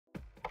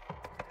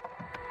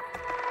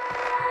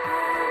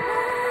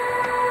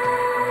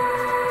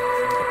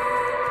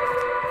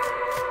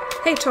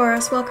Hey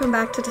Taurus, welcome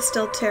back to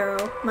Distilled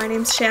Tarot. My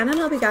name's Shannon.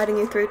 I'll be guiding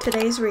you through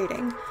today's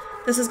reading.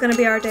 This is going to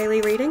be our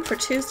daily reading for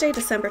Tuesday,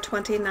 December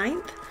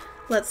 29th.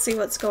 Let's see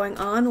what's going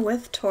on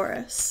with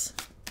Taurus.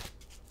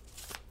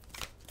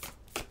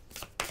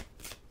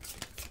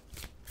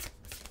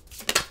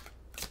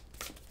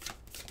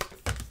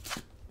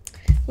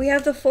 We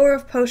have the Four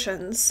of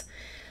Potions.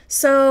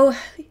 So,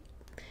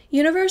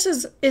 universe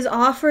is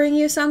offering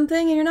you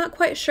something and you're not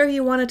quite sure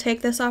you want to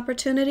take this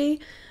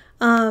opportunity.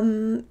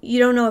 You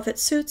don't know if it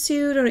suits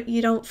you,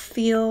 you don't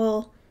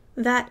feel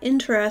that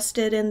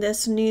interested in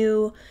this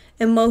new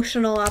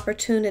emotional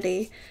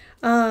opportunity.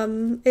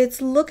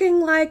 It's looking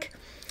like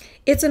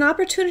it's an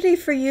opportunity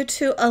for you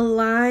to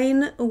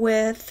align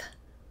with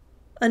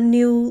a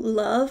new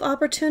love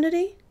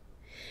opportunity,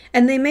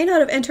 and they may not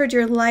have entered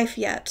your life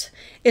yet.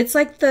 It's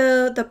like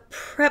the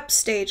prep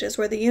stages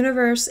where the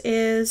universe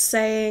is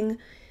saying,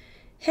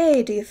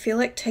 hey, do you feel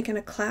like taking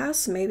a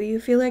class? Maybe you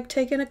feel like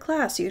taking a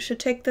class. You should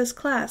take this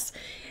class.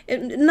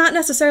 Not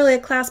necessarily a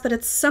class, but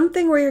it's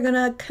something where you're going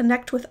to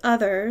connect with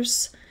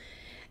others.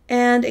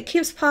 And it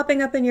keeps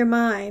popping up in your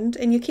mind,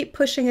 and you keep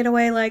pushing it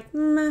away like,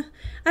 I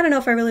don't know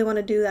if I really want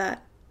to do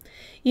that.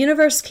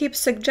 Universe keeps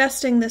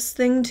suggesting this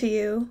thing to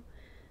you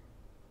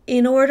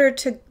in order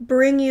to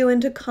bring you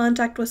into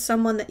contact with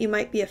someone that you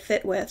might be a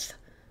fit with,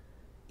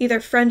 either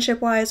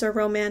friendship-wise or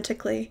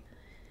romantically.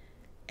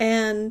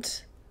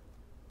 And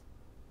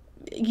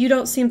you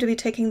don't seem to be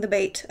taking the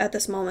bait at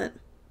this moment.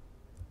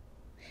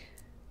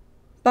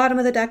 Bottom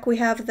of the deck, we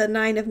have the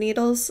Nine of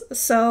Needles.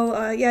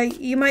 So, yeah,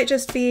 you might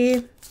just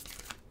be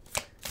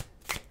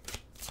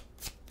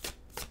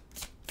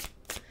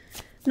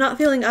not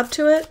feeling up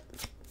to it.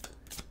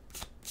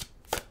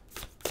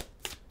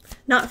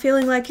 Not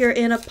feeling like you're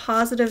in a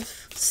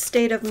positive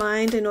state of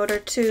mind in order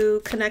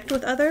to connect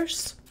with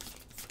others.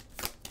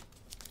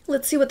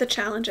 Let's see what the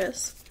challenge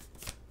is.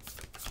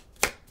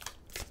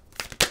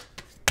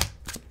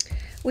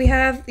 We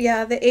have,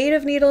 the Eight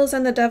of Needles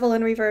and the Devil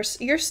in reverse.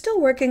 You're still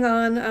working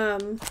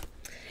on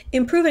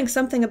improving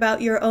something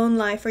about your own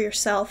life or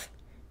yourself.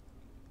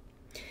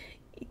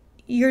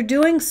 You're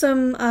doing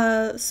some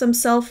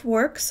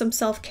self-work, some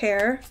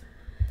self-care,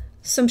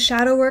 some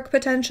shadow work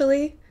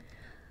potentially,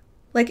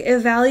 like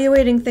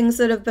evaluating things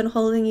that have been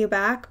holding you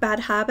back,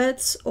 bad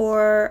habits,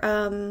 or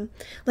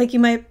like you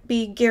might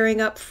be gearing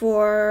up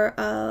for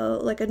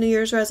like a New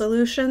Year's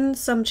resolution,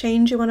 some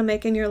change you want to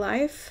make in your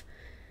life.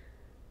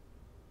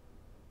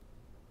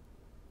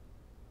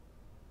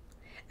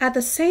 At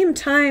the same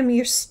time,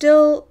 you're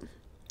still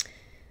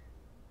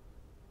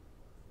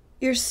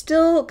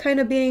kind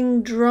of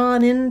being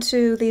drawn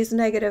into these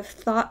negative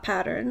thought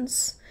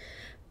patterns.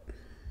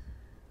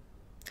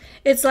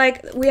 It's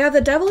like we have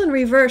the Devil in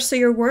reverse, so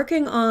you're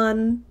working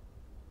on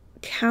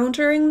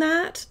countering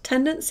that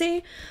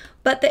tendency,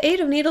 but the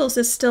Eight of Needles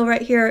is still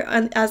right here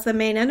as the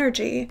main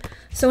energy.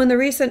 So in the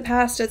recent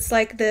past, it's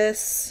like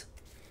this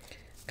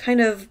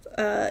kind of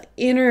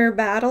inner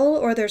battle,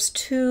 or there's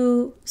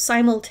two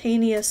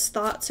simultaneous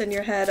thoughts in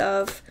your head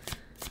of,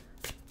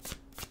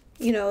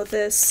 you know,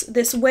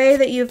 this way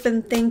that you've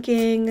been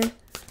thinking.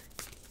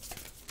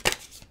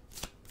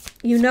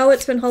 You know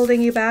it's been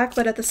holding you back,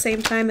 but at the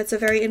same time it's a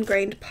very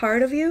ingrained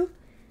part of you.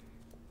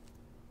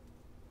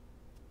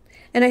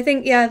 And I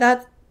think,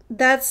 yeah,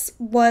 that's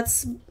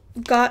what's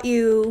got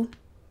you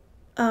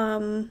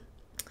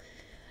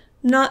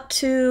not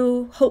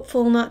too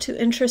hopeful, not too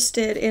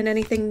interested in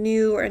anything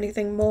new or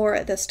anything more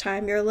at this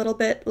time. You're a little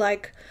bit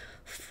like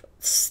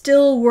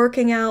still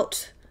working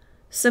out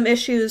some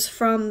issues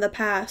from the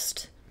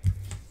past.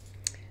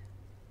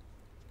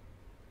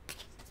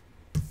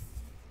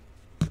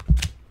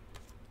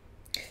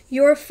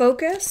 Your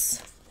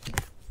focus,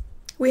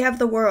 we have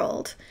the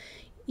World.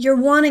 You're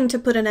wanting to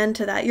put an end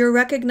to that. You're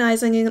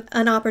recognizing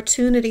an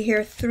opportunity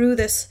here through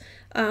this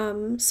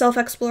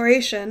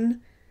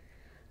self-exploration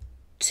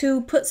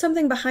to put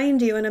something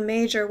behind you in a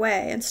major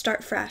way and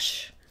start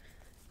fresh.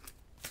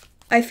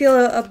 I feel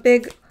a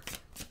big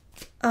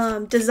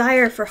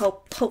desire for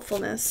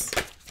hopefulness.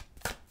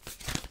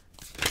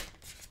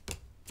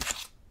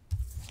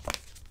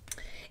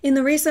 In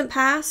the recent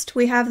past,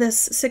 we have this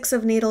Six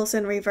of Needles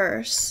in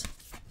reverse.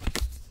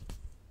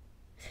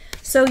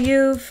 So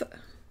you've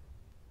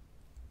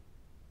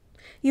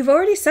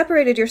already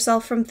separated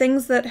yourself from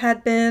things that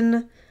had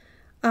been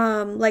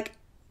like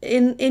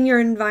in your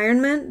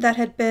environment that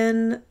had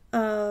been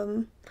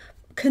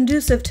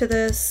conducive to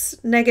this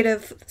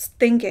negative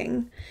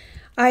thinking.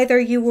 Either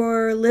you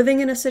were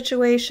living in a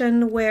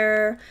situation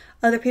where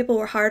other people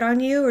were hard on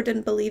you or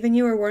didn't believe in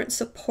you or weren't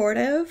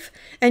supportive,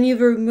 and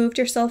you've removed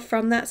yourself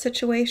from that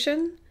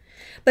situation,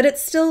 but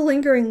it's still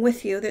lingering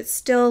with you. That's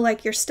still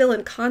like you're still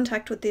in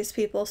contact with these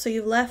people. So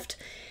you've left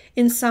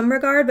in some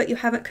regard, but you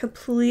haven't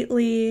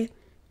completely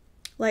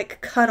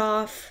like cut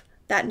off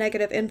that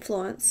negative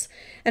influence.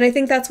 And I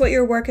think that's what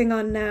you're working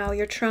on now.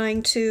 You're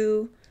trying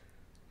to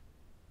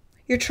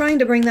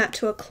bring that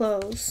to a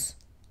close.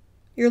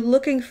 You're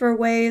looking for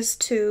ways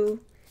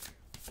to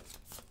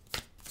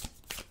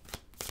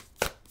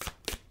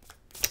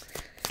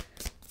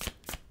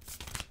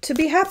to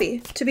be happy,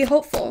 to be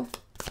hopeful.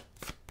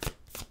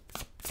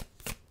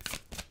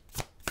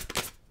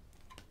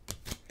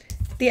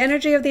 The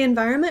energy of the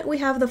environment, we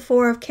have the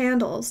Four of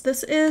Candles.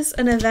 This is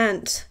an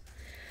event.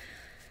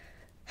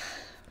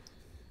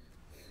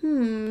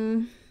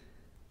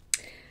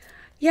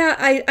 Yeah,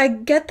 I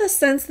get the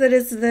sense that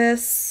it's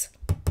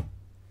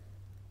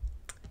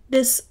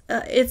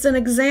it's an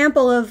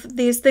example of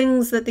these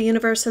things that the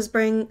universe has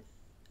been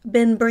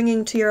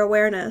bringing to your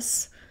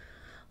awareness,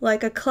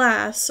 like a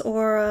class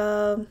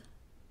or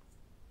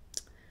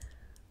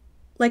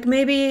like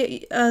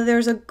maybe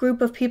there's a group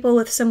of people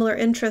with similar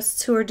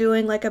interests who are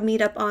doing like a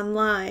meetup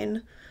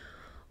online,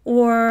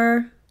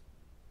 or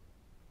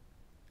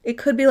it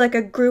could be like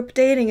a group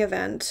dating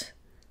event.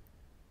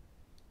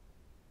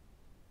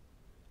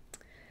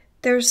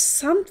 There's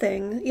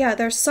something, yeah,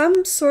 there's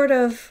some sort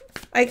of,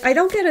 I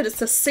don't get it,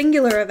 it's a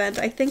singular event.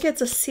 I think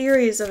it's a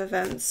series of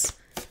events.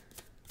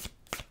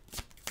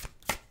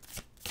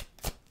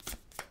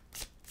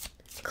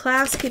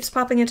 Class keeps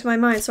popping into my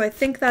mind, so I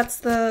think that's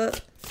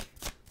the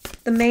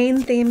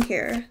main theme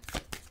here.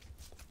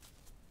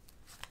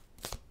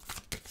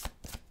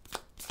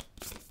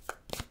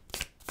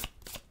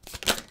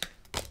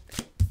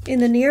 In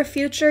the near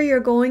future,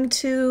 you're going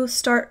to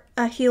start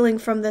a healing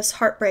from this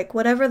heartbreak,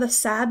 whatever the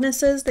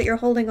sadness is that you're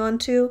holding on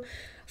to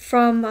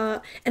from,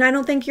 and I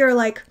don't think you're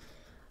like,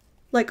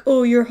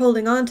 oh, you're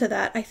holding on to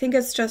that. I think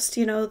it's just,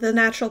 you know, the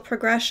natural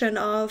progression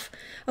of,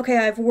 okay,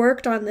 I've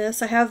worked on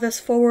this, I have this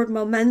forward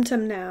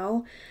momentum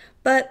now,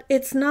 but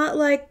it's not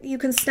like you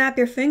can snap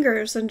your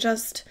fingers and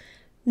just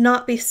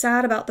not be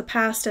sad about the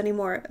past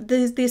anymore.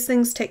 These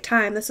things take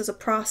time. This is a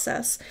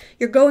process.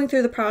 You're going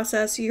through the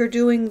process. You're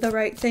doing the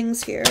right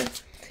things here.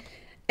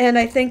 And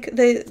I think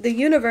the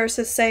universe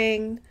is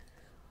saying,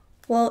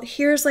 well,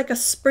 here's like a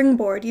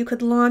springboard. You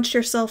could launch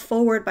yourself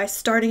forward by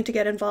starting to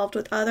get involved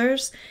with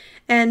others.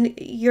 And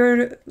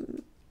you're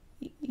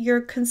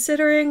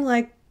considering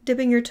like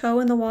dipping your toe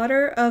in the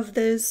water of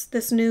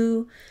this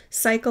new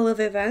cycle of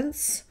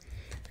events,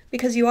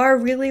 because you are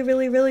really,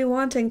 really, really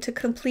wanting to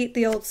complete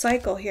the old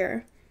cycle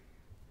here.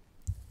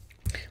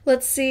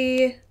 Let's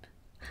see.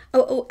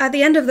 Oh, at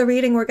the end of the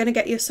reading, we're going to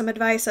get you some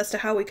advice as to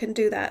how we can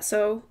do that.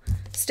 So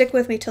stick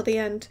with me till the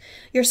end.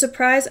 Your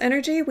surprise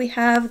energy, we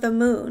have the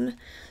moon.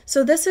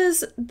 So this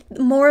is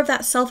more of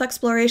that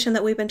self-exploration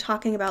that we've been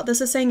talking about.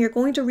 This is saying you're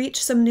going to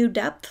reach some new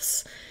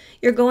depths.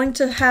 You're going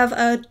to have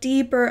a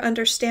deeper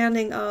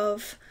understanding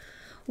of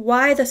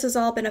why this has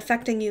all been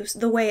affecting you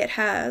the way it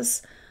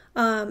has,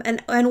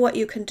 and what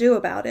you can do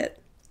about it.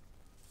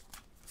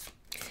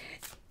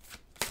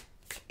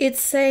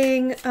 It's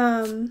saying,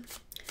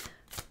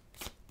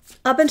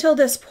 up until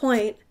this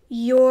point,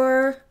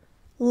 your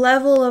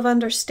level of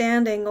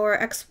understanding or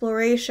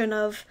exploration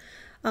of,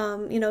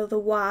 you know, the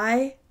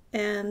why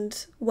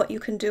and what you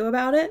can do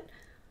about it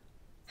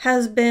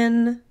has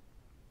been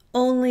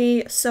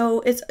only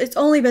so, it's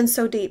only been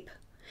so deep.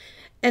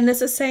 And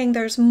this is saying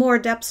there's more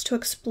depths to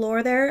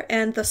explore there,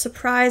 and the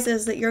surprise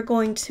is that you're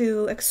going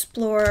to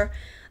explore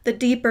the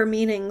deeper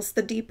meanings,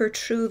 the deeper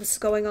truths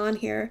going on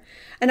here.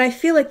 And I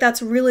feel like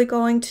that's really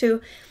going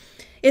to,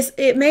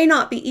 it may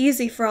not be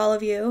easy for all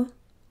of you,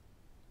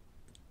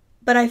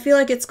 but I feel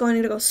like it's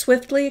going to go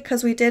swiftly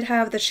because we did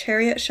have the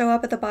Chariot show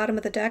up at the bottom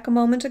of the deck a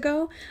moment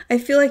ago. I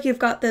feel like you've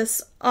got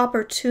this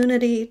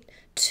opportunity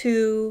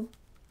to,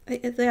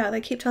 yeah,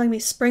 they keep telling me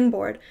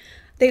springboard.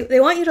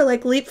 They want you to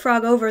like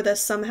leapfrog over this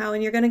somehow,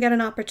 and you're going to get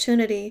an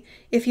opportunity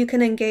if you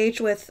can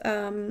engage with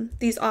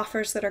these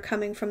offers that are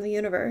coming from the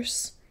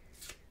universe.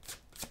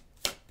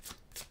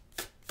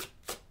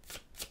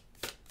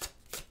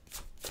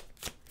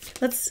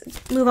 Let's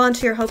move on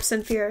to your hopes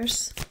and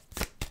fears.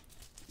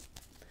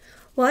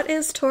 What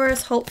is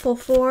Taurus hopeful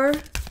for,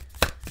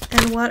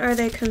 and what are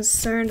they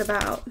concerned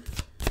about?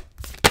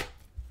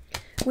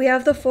 We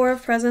have the Four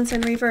of Presents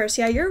in reverse.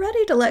 Yeah, you're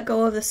ready to let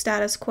go of the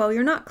status quo.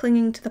 You're not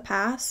clinging to the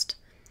past.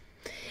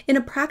 In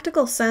a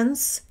practical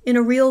sense, in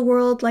a real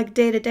world, like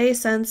day-to-day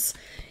sense,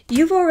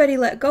 you've already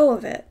let go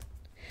of it.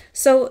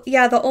 So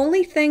yeah, the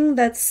only thing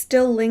that's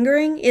still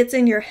lingering, it's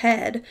in your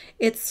head.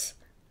 It's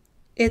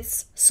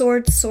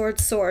swords,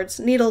 swords, swords,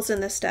 needles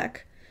in this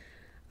deck.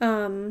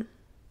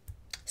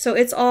 So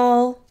it's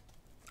all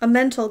a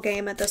mental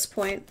game at this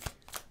point.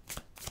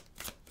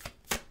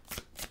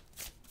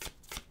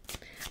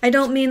 I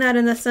don't mean that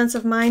in the sense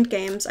of mind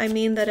games. I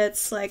mean that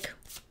it's like,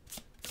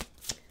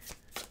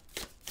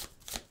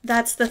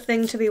 that's the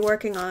thing to be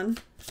working on,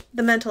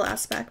 the mental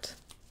aspect.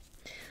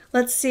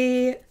 Let's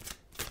see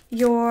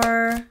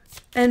your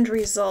end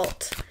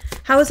result.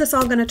 How is this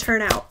all going to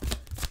turn out?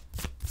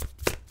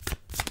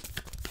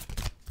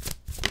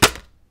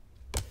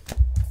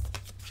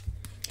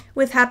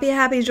 With happy,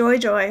 happy, joy,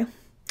 joy.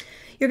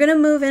 You're going to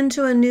move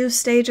into a new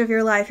stage of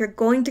your life. You're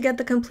going to get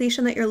the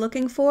completion that you're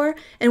looking for.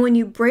 And when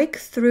you break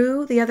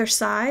through the other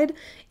side,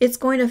 it's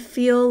going to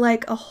feel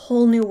like a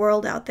whole new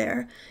world out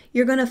there.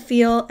 You're going to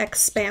feel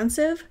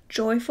expansive,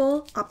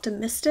 joyful,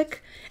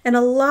 optimistic, and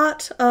a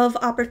lot of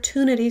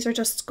opportunities are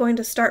just going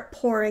to start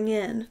pouring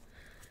in.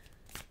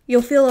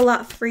 You'll feel a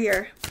lot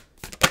freer.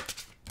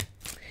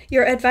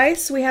 your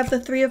advice, we have the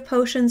Three of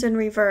Potions in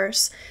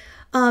reverse.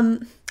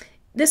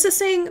 This is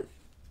saying,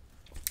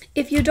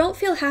 if you don't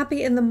feel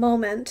happy in the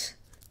moment,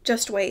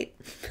 just wait.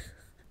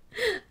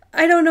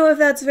 I don't know if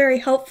that's very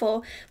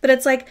helpful, but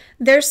it's like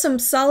there's some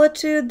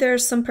solitude,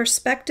 there's some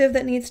perspective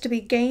that needs to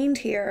be gained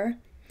here,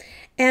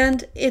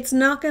 and it's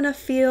not going to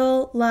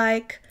feel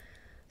like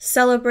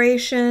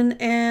celebration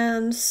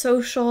and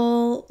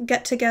social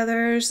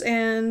get-togethers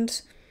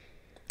and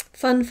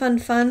fun, fun,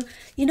 fun.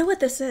 You know what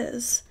this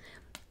is?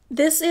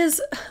 This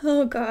is,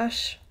 oh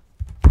gosh.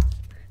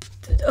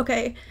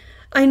 Okay,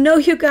 I know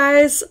you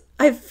guys,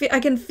 I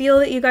can feel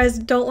that you guys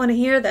don't want to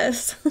hear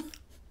this.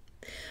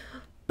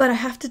 But I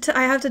have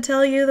to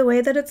tell you the way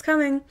that it's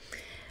coming.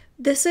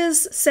 This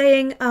is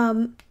saying,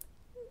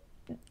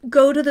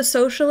 go to the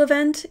social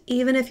event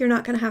even if you're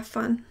not going to have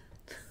fun.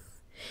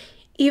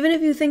 Even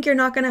if you think you're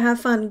not going to have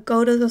fun,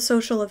 go to the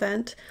social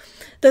event.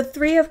 The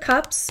Three of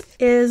Cups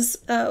is,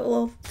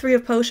 well, Three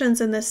of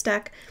Potions in this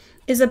deck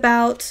is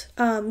about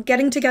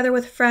getting together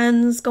with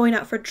friends, going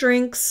out for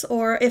drinks,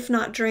 or if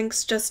not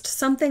drinks, just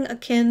something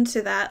akin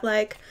to that,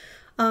 like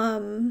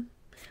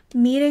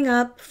meeting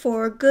up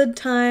for good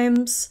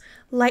times,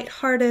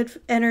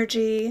 lighthearted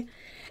energy.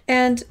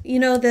 And you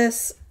know,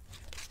 this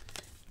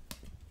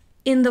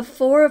in the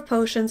Four of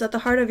Potions at the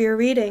heart of your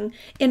reading,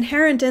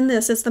 inherent in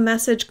this is the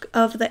message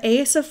of the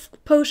Ace of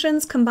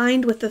Potions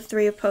combined with the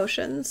Three of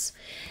Potions.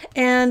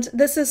 And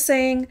this is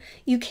saying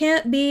you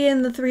can't be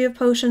in the Three of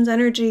Potions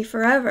energy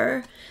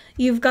forever.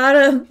 You've got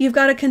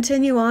to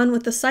continue on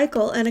with the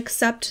cycle and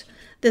accept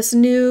this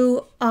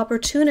new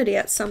opportunity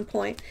at some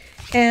point.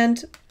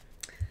 And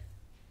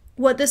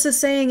what this is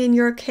saying in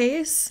your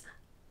case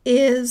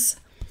is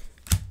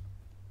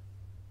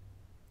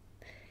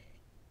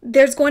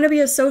there's going to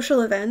be a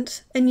social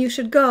event and you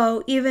should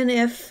go even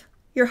if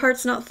your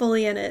heart's not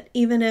fully in it,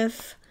 even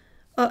if,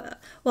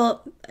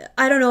 well,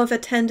 I don't know if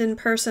attend in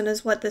person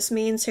is what this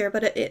means here,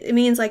 but it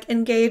means like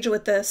engage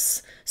with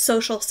this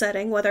social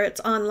setting, whether it's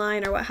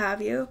online or what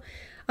have you.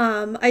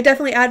 I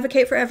definitely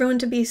advocate for everyone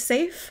to be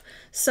safe,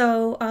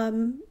 so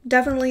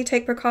definitely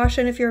take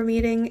precaution if you're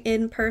meeting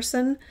in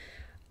person.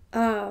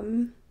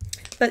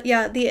 But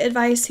yeah, the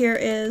advice here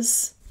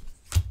is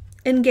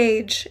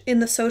engage in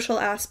the social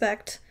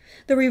aspect.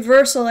 The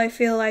reversal, I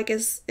feel like,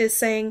 is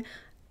saying,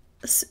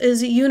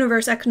 is the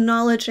universe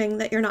acknowledging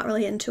that you're not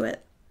really into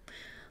it.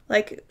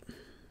 Like,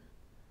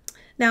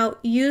 now,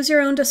 use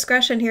your own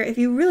discretion here. If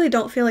you really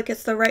don't feel like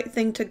it's the right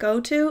thing to go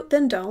to,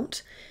 then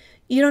don't.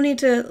 You don't need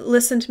to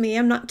listen to me.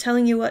 I'm not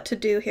telling you what to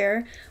do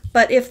here.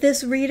 But if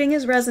this reading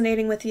is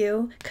resonating with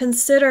you,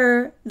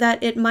 consider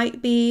that it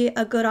might be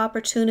a good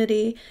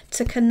opportunity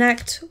to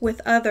connect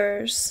with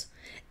others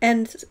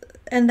and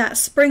that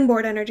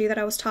springboard energy that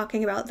I was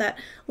talking about, that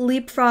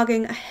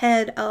leapfrogging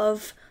ahead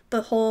of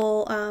the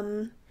whole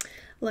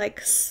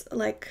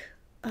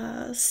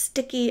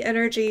sticky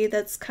energy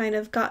that's kind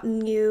of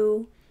gotten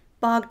you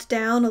bogged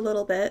down a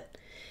little bit.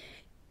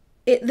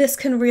 This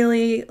can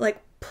really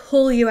like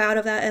pull you out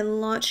of that and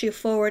launch you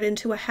forward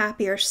into a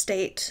happier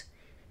state.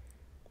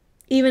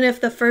 Even if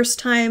the first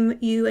time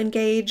you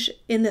engage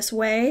in this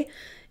way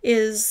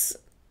is,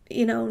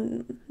 you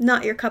know,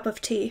 not your cup of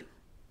tea.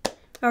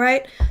 All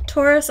right,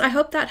 Taurus, I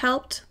hope that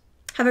helped.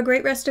 Have a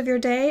great rest of your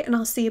day, and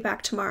I'll see you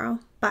back tomorrow.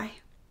 Bye.